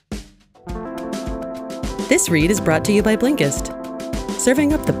This read is brought to you by Blinkist,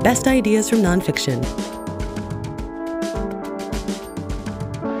 serving up the best ideas from nonfiction.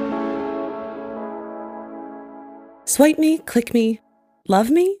 Swipe me, click me, love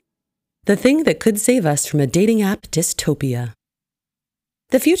me? The thing that could save us from a dating app dystopia.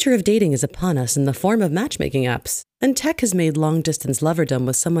 The future of dating is upon us in the form of matchmaking apps, and tech has made long-distance loverdom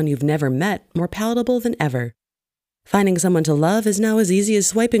with someone you've never met more palatable than ever. Finding someone to love is now as easy as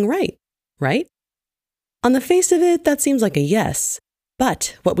swiping right? On the face of it, that seems like a yes.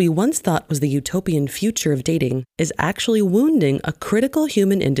 But what we once thought was the utopian future of dating is actually wounding a critical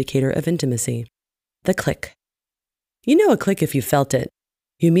human indicator of intimacy: the click. You know a click if you felt it.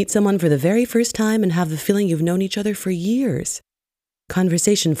 You meet someone for the very first time and have the feeling you've known each other for years.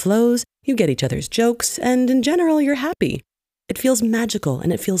 Conversation flows, you get each other's jokes, and in general, you're happy. It feels magical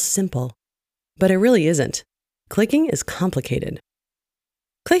and it feels simple. But it really isn't. Clicking is complicated.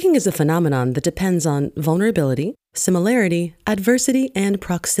 Clicking is a phenomenon that depends on vulnerability, similarity, adversity, and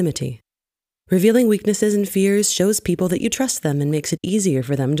proximity. Revealing weaknesses and fears shows people that you trust them and makes it easier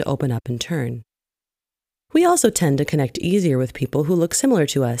for them to open up and turn. We also tend to connect easier with people who look similar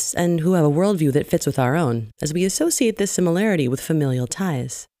to us and who have a worldview that fits with our own, as we associate this similarity with familial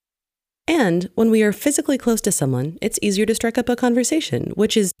ties. And when we are physically close to someone, it's easier to strike up a conversation,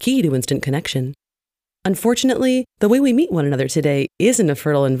 which is key to instant connection. Unfortunately, the way we meet one another today isn't a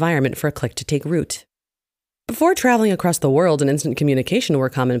fertile environment for a click to take root. Before traveling across the world and instant communication were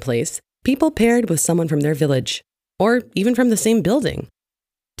commonplace, people paired with someone from their village, or even from the same building.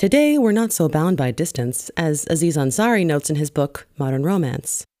 Today, we're not so bound by distance, as Aziz Ansari notes in his book, Modern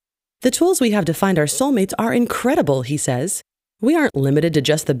Romance. The tools we have to find our soulmates are incredible, he says. We aren't limited to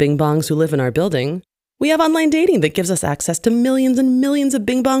just the bing-bongs who live in our building. We have online dating that gives us access to millions and millions of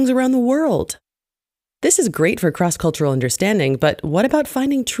bing-bongs around the world. This is great for cross-cultural understanding, but what about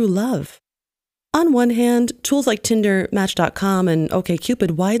finding true love? On one hand, tools like Tinder, Match.com, and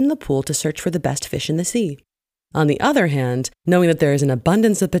OkCupid widen the pool to search for the best fish in the sea. On the other hand, knowing that there is an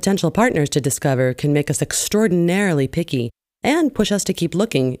abundance of potential partners to discover can make us extraordinarily picky and push us to keep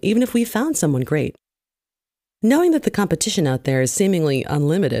looking even if we've found someone great. Knowing that the competition out there is seemingly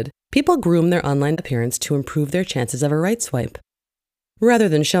unlimited, people groom their online appearance to improve their chances of a right swipe. Rather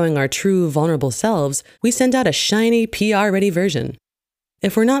than showing our true, vulnerable selves, we send out a shiny, PR-ready version.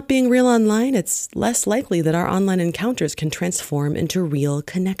 If we're not being real online, it's less likely that our online encounters can transform into real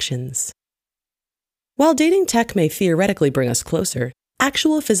connections. While dating tech may theoretically bring us closer,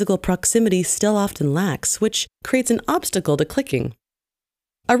 actual physical proximity still often lacks, which creates an obstacle to clicking.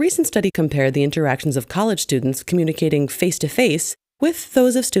 A recent study compared the interactions of college students communicating face-to-face with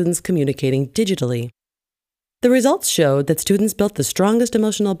those of students communicating digitally. The results showed that students built the strongest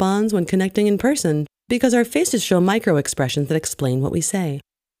emotional bonds when connecting in person because our faces show micro-expressions that explain what we say.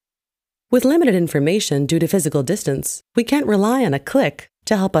 With limited information due to physical distance, we can't rely on a click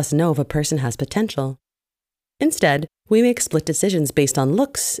to help us know if a person has potential. Instead, we make split decisions based on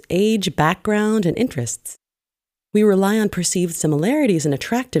looks, age, background, and interests. We rely on perceived similarities and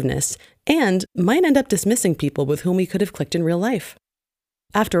attractiveness, and might end up dismissing people with whom we could have clicked in real life.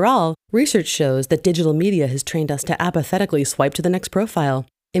 After all, research shows that digital media has trained us to apathetically swipe to the next profile,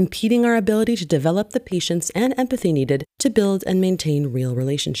 impeding our ability to develop the patience and empathy needed to build and maintain real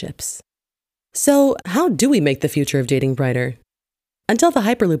relationships. So, how do we make the future of dating brighter? Until the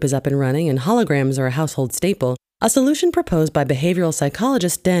Hyperloop is up and running and holograms are a household staple, a solution proposed by behavioral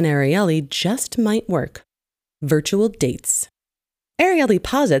psychologist Dan Ariely just might work: virtual dates. Ariely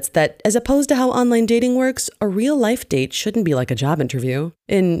posits that, as opposed to how online dating works, a real-life date shouldn't be like a job interview,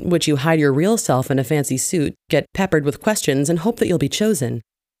 in which you hide your real self in a fancy suit, get peppered with questions, and hope that you'll be chosen.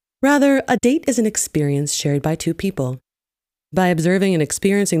 Rather, a date is an experience shared by two people. By observing and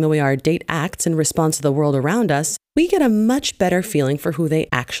experiencing the way our date acts in response to the world around us, we get a much better feeling for who they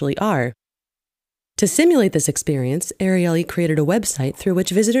actually are. To simulate this experience, Ariely created a website through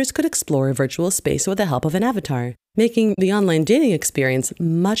which visitors could explore a virtual space with the help of an avatar, making the online dating experience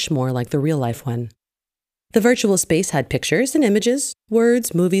much more like the real-life one. The virtual space had pictures and images,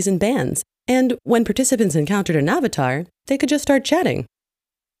 words, movies, and bands, and when participants encountered an avatar, they could just start chatting.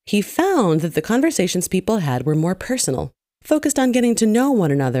 He found that the conversations people had were more personal, focused on getting to know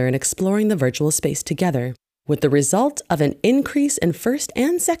one another and exploring the virtual space together, with the result of an increase in first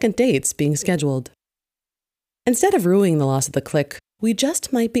and second dates being scheduled. Instead of ruining the loss of the click, we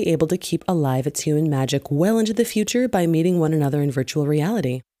just might be able to keep alive its human magic well into the future by meeting one another in virtual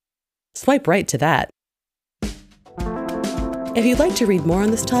reality. Swipe right to that. If you'd like to read more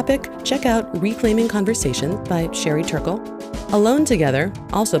on this topic, check out Reclaiming Conversation by Sherry Turkle, Alone Together,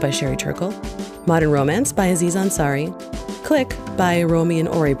 also by Sherry Turkle, Modern Romance by Aziz Ansari, Click by Romy and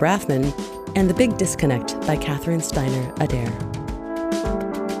Ori Brathman, and The Big Disconnect by Catherine Steiner Adair.